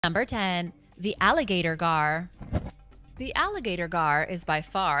Number 10. The Alligator Gar. The alligator gar is by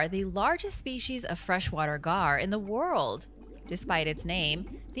far the largest species of freshwater gar in the world. Despite its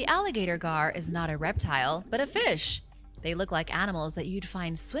name, the alligator gar is not a reptile, but a fish. They look like animals that you'd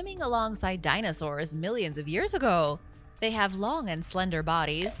find swimming alongside dinosaurs millions of years ago. They have long and slender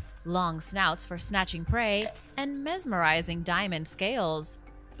bodies, long snouts for snatching prey, and mesmerizing diamond scales.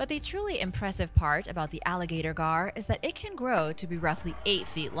 But the truly impressive part about the alligator gar is that it can grow to be roughly 8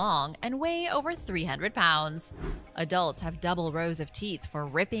 feet long and weigh over 300 pounds. Adults have double rows of teeth for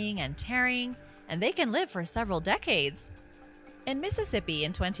ripping and tearing, and they can live for several decades. In Mississippi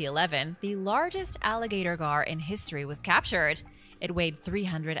in 2011, the largest alligator gar in history was captured. It weighed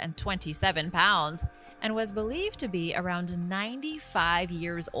 327 pounds and was believed to be around 95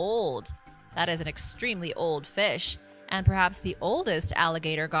 years old. That is an extremely old fish, and perhaps the oldest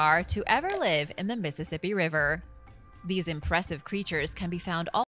alligator gar to ever live in the Mississippi River. These impressive creatures can be found all